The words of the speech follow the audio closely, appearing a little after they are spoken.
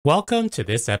Welcome to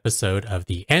this episode of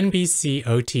the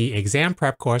NBCOT exam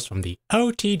prep course from the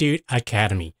OTDUDE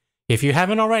Academy. If you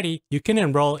haven't already, you can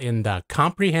enroll in the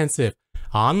comprehensive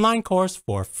online course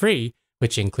for free,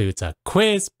 which includes a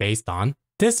quiz based on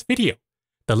this video.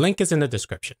 The link is in the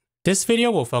description. This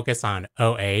video will focus on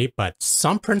OA, but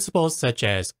some principles such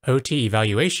as OT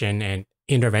evaluation and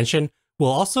intervention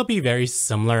will also be very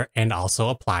similar and also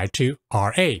apply to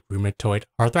RA, rheumatoid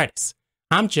arthritis.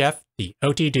 I'm Jeff, the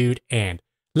OT Dude, and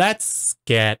let's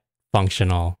get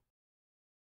functional.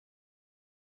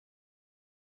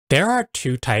 There are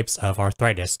two types of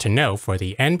arthritis to know for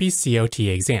the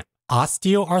NBCOT exam,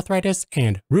 osteoarthritis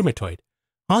and rheumatoid.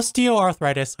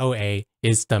 Osteoarthritis OA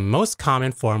is the most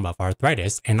common form of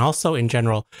arthritis and also in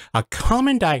general a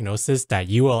common diagnosis that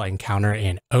you will encounter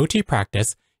in OT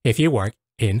practice if you work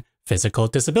in physical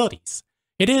disabilities.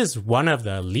 It is one of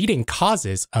the leading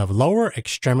causes of lower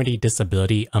extremity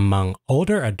disability among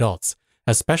older adults,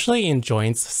 especially in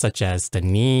joints such as the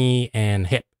knee and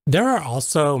hip. There are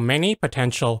also many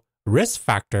potential risk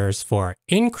factors for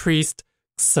increased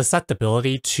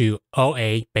susceptibility to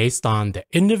OA based on the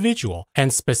individual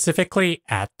and specifically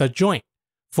at the joint.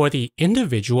 For the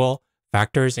individual,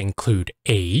 factors include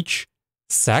age,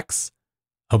 sex,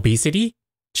 obesity,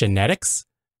 genetics,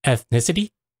 ethnicity,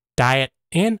 diet,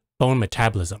 and bone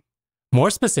metabolism.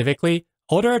 More specifically,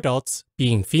 older adults,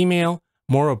 being female,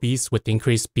 more obese with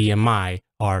increased BMI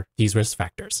are these risk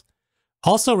factors.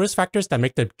 Also, risk factors that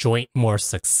make the joint more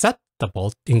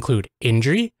susceptible include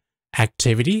injury,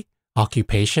 activity,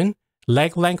 occupation,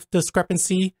 leg length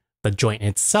discrepancy, the joint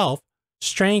itself,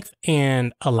 strength,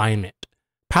 and alignment.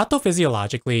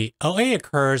 Pathophysiologically, OA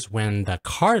occurs when the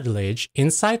cartilage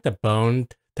inside the bone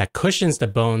that cushions the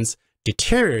bones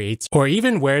deteriorates or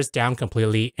even wears down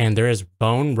completely and there is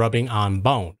bone rubbing on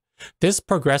bone. This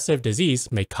progressive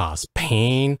disease may cause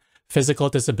pain, physical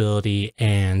disability,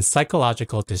 and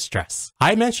psychological distress.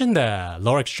 I mentioned the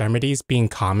lower extremities being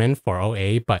common for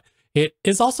OA, but it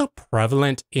is also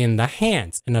prevalent in the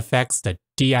hands and affects the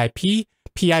DIP,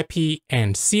 PIP,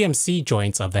 and CMC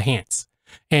joints of the hands.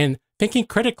 And thinking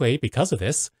critically because of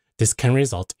this can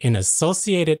result in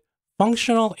associated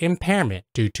functional impairment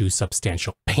due to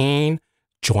substantial pain,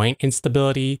 joint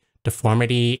instability,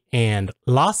 deformity, and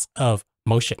loss of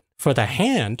motion. For the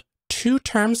hand, two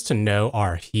terms to know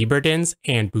are Heberden's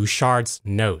and Bouchard's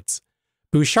nodes.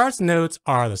 Bouchard's nodes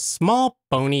are the small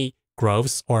bony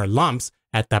growths or lumps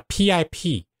at the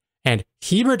PIP, and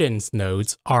Heberden's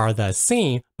nodes are the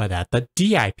same but at the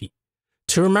DIP.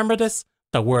 To remember this,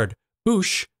 the word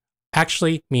bouche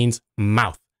actually means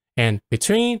mouth, and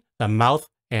between the mouth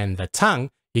and the tongue,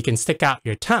 you can stick out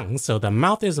your tongue, so the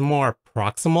mouth is more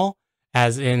proximal,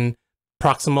 as in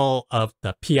proximal of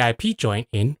the PIP joint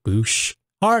in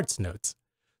Bouchard's nodes.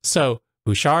 So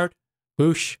Bouchard,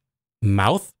 bouche,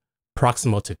 mouth,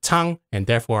 proximal to tongue, and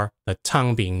therefore the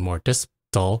tongue being more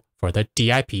distal for the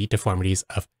DIP deformities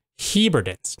of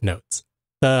Heberden's nodes.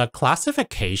 The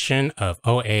classification of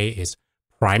OA is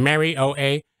primary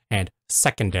OA and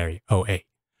secondary OA.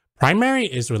 Primary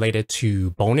is related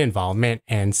to bone involvement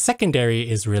and secondary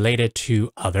is related to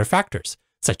other factors,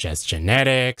 such as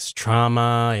genetics,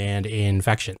 trauma, and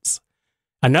infections.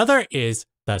 Another is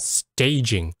the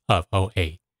staging of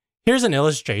OA. Here's an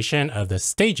illustration of the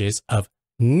stages of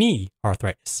knee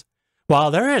arthritis.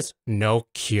 While there is no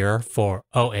cure for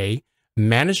OA,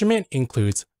 management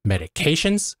includes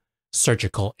medications,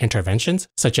 surgical interventions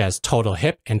such as total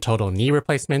hip and total knee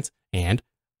replacements, and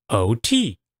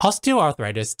OT.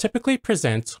 Osteoarthritis typically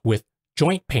presents with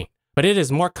joint pain, but it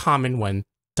is more common when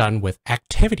done with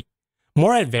activity.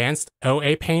 More advanced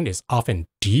OA pain is often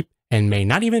deep and may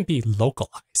not even be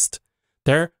localized.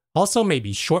 There also may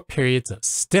be short periods of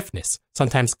stiffness,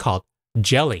 sometimes called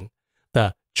gelling.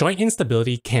 The joint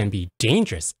instability can be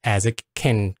dangerous as it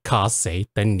can cause, say,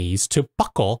 the knees to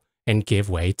buckle and give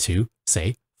way to,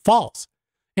 say, falls.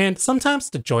 And sometimes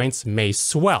the joints may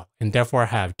swell and therefore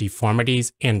have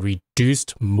deformities and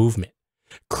reduced movement.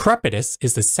 Crepitus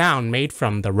is the sound made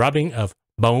from the rubbing of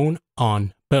bone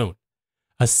on bone.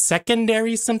 A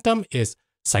secondary symptom is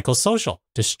psychosocial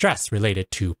distress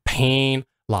related to pain,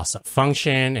 loss of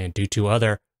function, and due to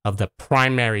other of the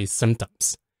primary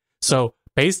symptoms. So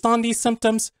based on these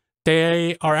symptoms,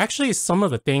 they are actually some of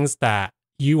the things that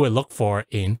you would look for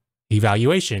in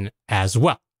evaluation as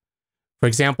well. For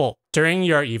example, during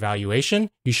your evaluation,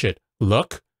 you should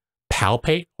look,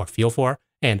 palpate or feel for,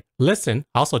 and listen,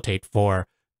 auscultate for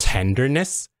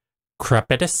tenderness,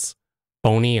 crepitus,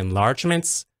 bony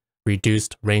enlargements,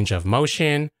 reduced range of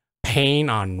motion, pain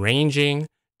on ranging,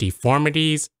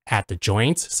 deformities at the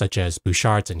joints such as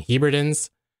Bouchard's and Heberden's,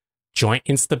 joint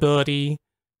instability,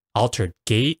 altered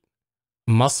gait,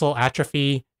 muscle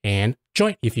atrophy, and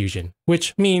joint effusion,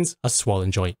 which means a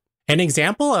swollen joint. An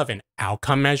example of an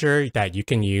outcome measure that you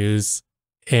can use,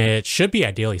 it should be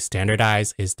ideally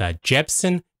standardized, is the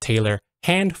Jepsen-Taylor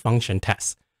hand function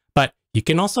test. But you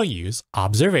can also use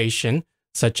observation,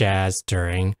 such as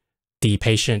during the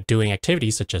patient doing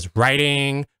activities such as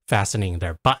writing, fastening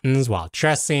their buttons while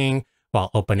dressing, while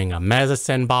opening a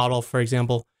medicine bottle, for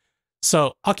example.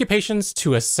 So occupations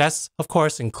to assess, of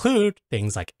course, include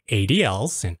things like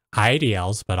ADLs and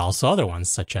IDLs, but also other ones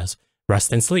such as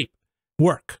rest and sleep,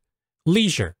 work,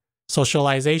 leisure,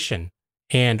 socialization,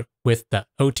 and with the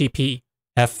OTP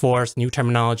F4's new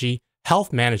terminology,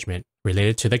 health management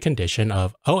related to the condition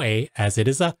of OA, as it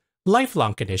is a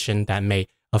lifelong condition that may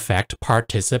affect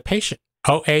participation.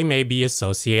 OA may be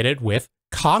associated with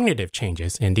cognitive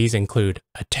changes, and these include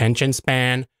attention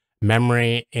span,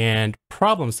 memory, and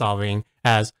problem solving,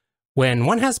 as when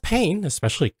one has pain,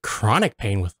 especially chronic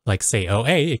pain with, like, say,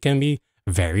 OA, it can be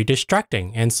very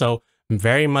distracting. And so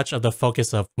very much of the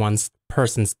focus of one's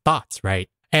person's thoughts, right?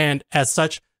 And as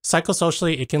such,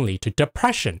 psychosocially, it can lead to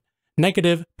depression,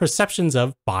 negative perceptions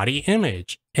of body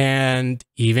image, and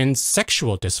even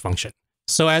sexual dysfunction.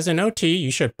 So as an OT,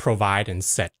 you should provide and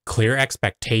set clear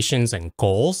expectations and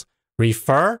goals,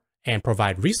 refer and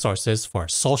provide resources for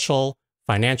social,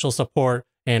 financial support,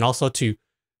 and also to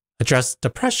address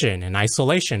depression and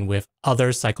isolation with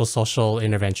other psychosocial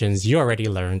interventions you already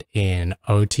learned in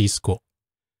OT school.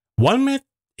 One myth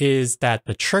is that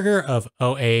the trigger of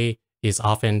OA is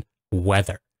often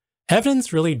weather.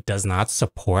 Evidence really does not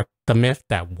support the myth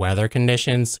that weather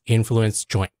conditions influence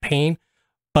joint pain,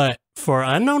 but for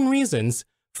unknown reasons,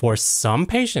 for some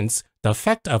patients, the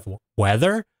effect of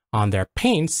weather on their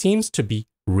pain seems to be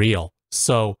real.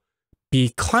 So be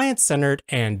client-centered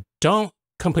and don't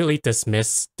completely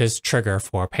dismiss this trigger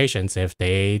for patients if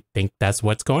they think that's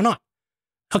what's going on.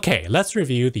 Okay, let's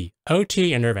review the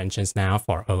OT interventions now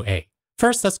for OA.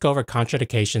 First, let's go over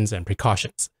contraindications and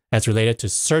precautions as related to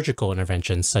surgical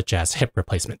interventions such as hip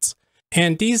replacements.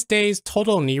 And these days,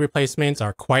 total knee replacements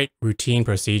are quite routine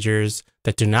procedures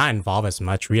that do not involve as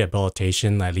much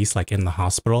rehabilitation, at least like in the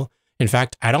hospital. In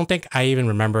fact, I don't think I even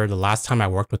remember the last time I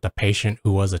worked with a patient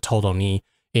who was a total knee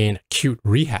in acute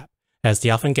rehab, as they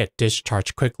often get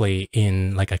discharged quickly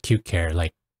in like acute care,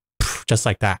 like just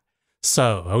like that.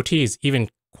 So OT is even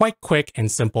quite quick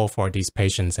and simple for these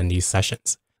patients in these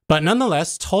sessions. But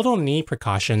nonetheless, total knee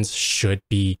precautions should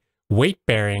be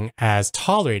weight-bearing as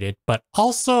tolerated, but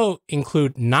also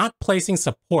include not placing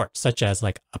support, such as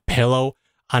like a pillow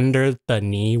under the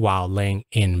knee while laying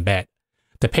in bed.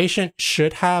 The patient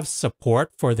should have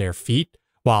support for their feet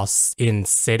while in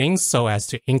sitting so as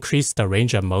to increase the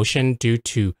range of motion due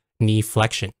to knee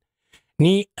flexion.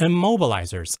 Knee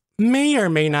immobilizers may or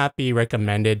may not be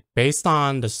recommended based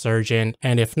on the surgeon,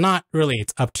 and if not, really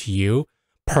it's up to you.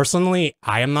 Personally,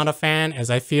 I am not a fan, as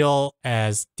I feel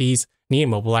as these knee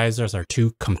immobilizers are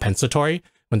too compensatory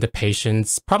when the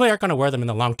patients probably aren't going to wear them in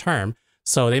the long term,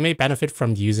 so they may benefit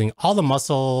from using all the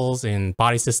muscles and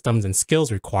body systems and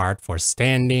skills required for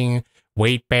standing,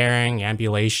 weight bearing,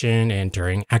 ambulation, and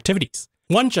during activities.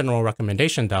 One general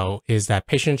recommendation, though, is that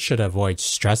patients should avoid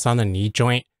stress on the knee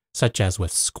joint, such as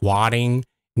with squatting,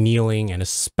 kneeling, and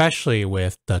especially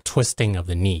with the twisting of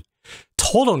the knee.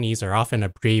 Total knees are often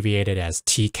abbreviated as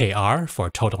TKR for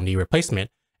total knee replacement,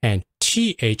 and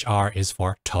THR is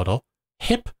for total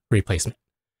hip replacement.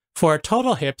 For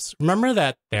total hips, remember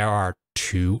that there are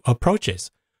two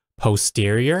approaches,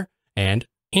 posterior and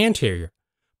anterior.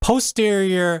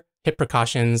 Posterior hip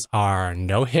precautions are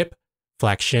no hip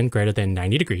flexion greater than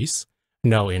 90 degrees,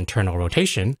 no internal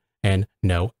rotation, and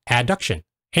no adduction.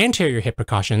 Anterior hip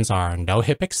precautions are no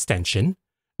hip extension,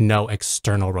 no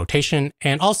external rotation,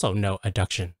 and also no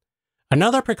adduction.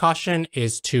 Another precaution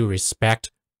is to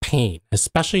respect pain,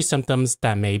 especially symptoms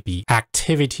that may be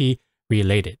activity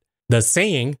related. The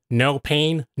saying, no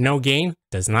pain, no gain,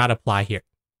 does not apply here.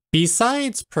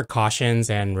 Besides precautions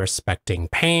and respecting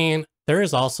pain, there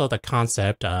is also the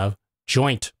concept of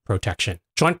joint protection.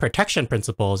 Joint protection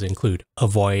principles include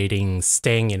avoiding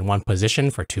staying in one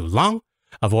position for too long,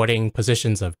 avoiding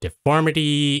positions of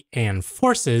deformity and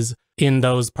forces in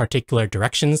those particular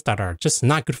directions that are just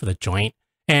not good for the joint,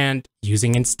 and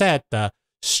using instead the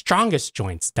strongest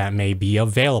joints that may be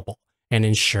available, and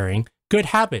ensuring good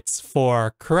habits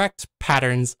for correct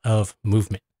patterns of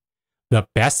movement. The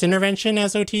best intervention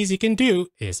as OTs you can do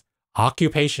is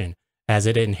occupation, as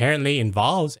it inherently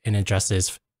involves and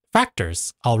addresses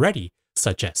factors already,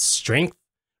 such as strength,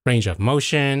 range of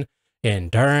motion,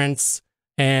 endurance,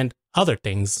 and other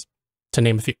things, to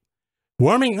name a few.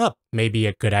 Warming up may be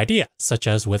a good idea, such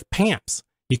as with PAMs.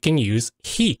 You can use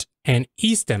heat and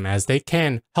ease them as they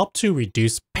can help to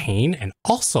reduce pain and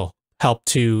also help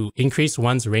to increase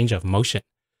one's range of motion.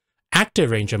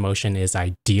 Active range of motion is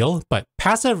ideal, but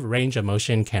passive range of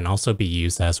motion can also be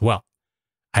used as well.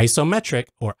 Isometric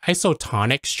or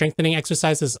isotonic strengthening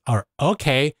exercises are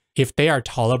okay if they are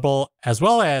tolerable, as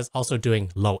well as also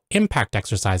doing low impact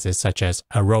exercises such as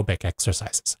aerobic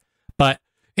exercises. But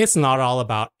it's not all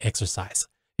about exercise.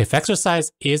 If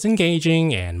exercise is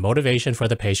engaging and motivation for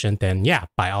the patient, then yeah,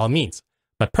 by all means.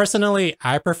 But personally,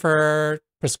 I prefer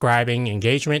prescribing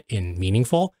engagement in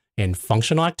meaningful and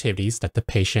functional activities that the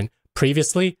patient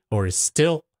previously or is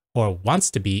still or wants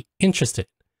to be interested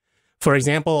in. For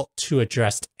example, to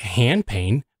address hand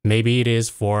pain, maybe it is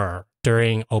for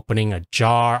during opening a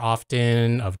jar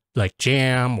often of like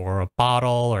jam or a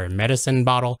bottle or a medicine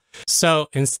bottle. So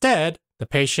instead, the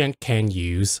patient can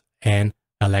use an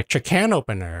electric can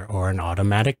opener or an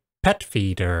automatic pet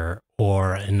feeder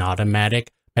or an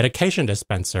automatic medication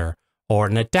dispenser or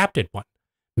an adapted one.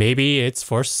 Maybe it's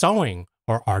for sewing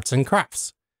or arts and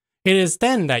crafts. It is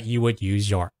then that you would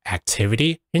use your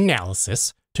activity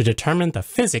analysis to determine the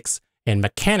physics and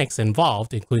mechanics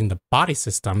involved, including the body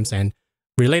systems and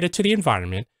related to the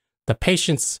environment, the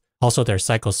patient's, also their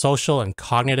psychosocial and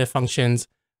cognitive functions,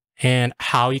 and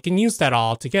how you can use that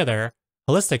all together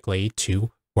holistically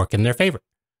to work in their favor.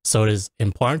 So it is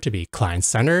important to be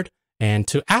client-centered and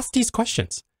to ask these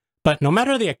questions. But no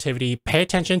matter the activity, pay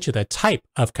attention to the type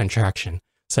of contraction,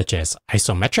 such as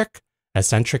isometric,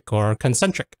 eccentric, or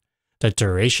concentric, the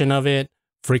duration of it,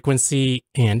 frequency,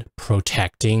 and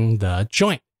protecting the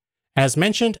joint. As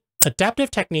mentioned, adaptive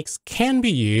techniques can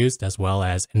be used as well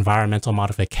as environmental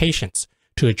modifications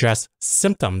to address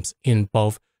symptoms in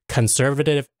both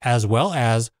conservative as well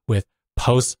as with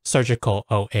post-surgical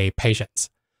OA patients.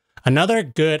 Another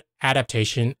good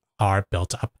adaptation are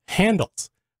built-up handles,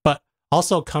 but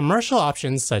also commercial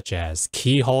options such as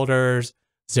key holders,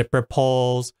 zipper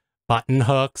pulls, button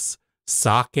hooks,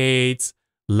 sock aids,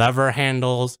 lever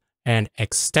handles, and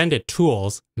extended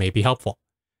tools may be helpful.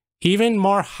 Even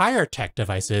more higher tech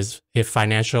devices, if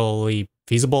financially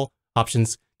feasible,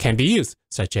 options can be used,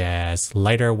 such as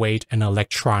lighter weight and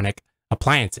electronic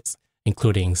appliances,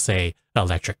 including, say,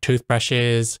 electric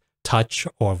toothbrushes, touch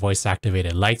or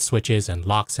voice-activated light switches and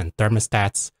locks and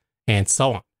thermostats, and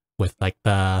so on, with like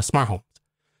the smart homes.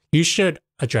 You should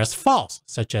address falls,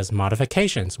 such as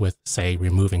modifications with, say,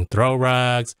 removing throw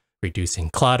rugs, reducing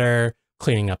clutter,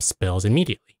 cleaning up spills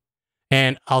immediately,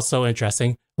 and also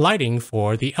addressing lighting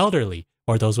for the elderly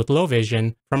or those with low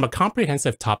vision. From a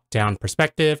comprehensive top-down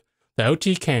perspective, the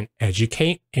OT can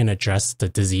educate and address the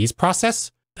disease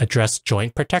process, address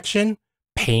joint protection,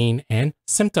 pain and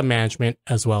symptom management,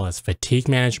 as well as fatigue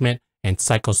management and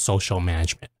psychosocial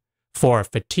management. For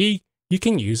fatigue, you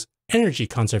can use energy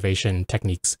conservation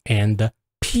techniques and the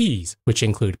P's, which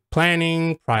include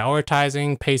planning,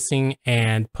 prioritizing, pacing,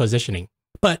 and positioning.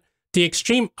 But the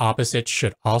extreme opposite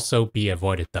should also be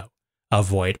avoided though.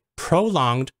 Avoid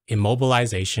prolonged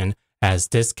immobilization, as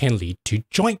this can lead to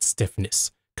joint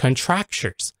stiffness,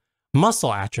 contractures,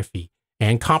 muscle atrophy,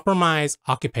 and compromise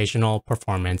occupational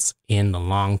performance in the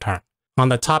long term. On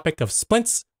the topic of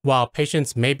splints, while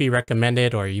patients may be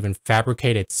recommended or even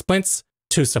fabricated splints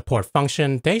to support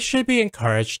function, they should be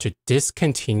encouraged to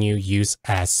discontinue use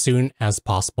as soon as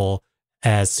possible,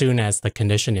 as soon as the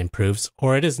condition improves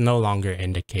or it is no longer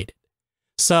indicated.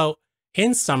 So,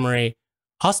 in summary,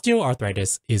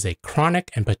 osteoarthritis is a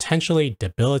chronic and potentially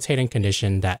debilitating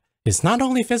condition that is not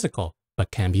only physical,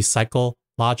 but can be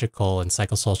psychological and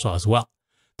psychosocial as well.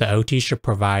 The OT should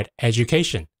provide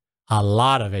education, a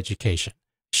lot of education,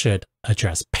 should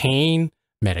address pain,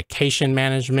 medication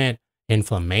management,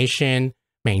 inflammation,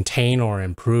 maintain or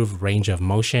improve range of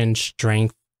motion,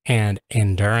 strength, and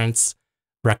endurance,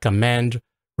 recommend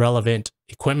relevant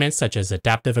equipment such as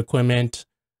adaptive equipment,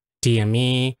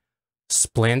 DME,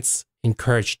 splints,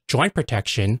 encourage joint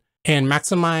protection, and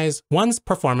maximize one's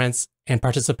performance and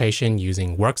participation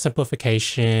using work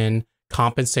simplification,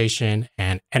 compensation,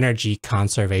 and energy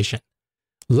conservation.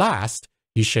 Last,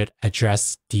 you should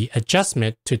address the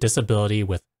adjustment to disability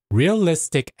with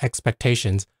realistic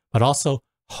expectations, but also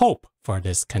hope for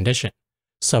this condition.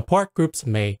 Support groups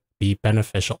may be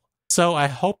beneficial. So I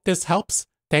hope this helps.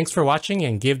 Thanks for watching,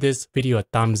 and give this video a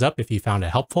thumbs up if you found it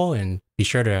helpful, and be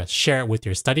sure to share it with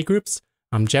your study groups.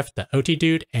 I'm Jeff, the OT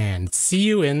Dude, and see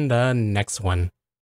you in the next one.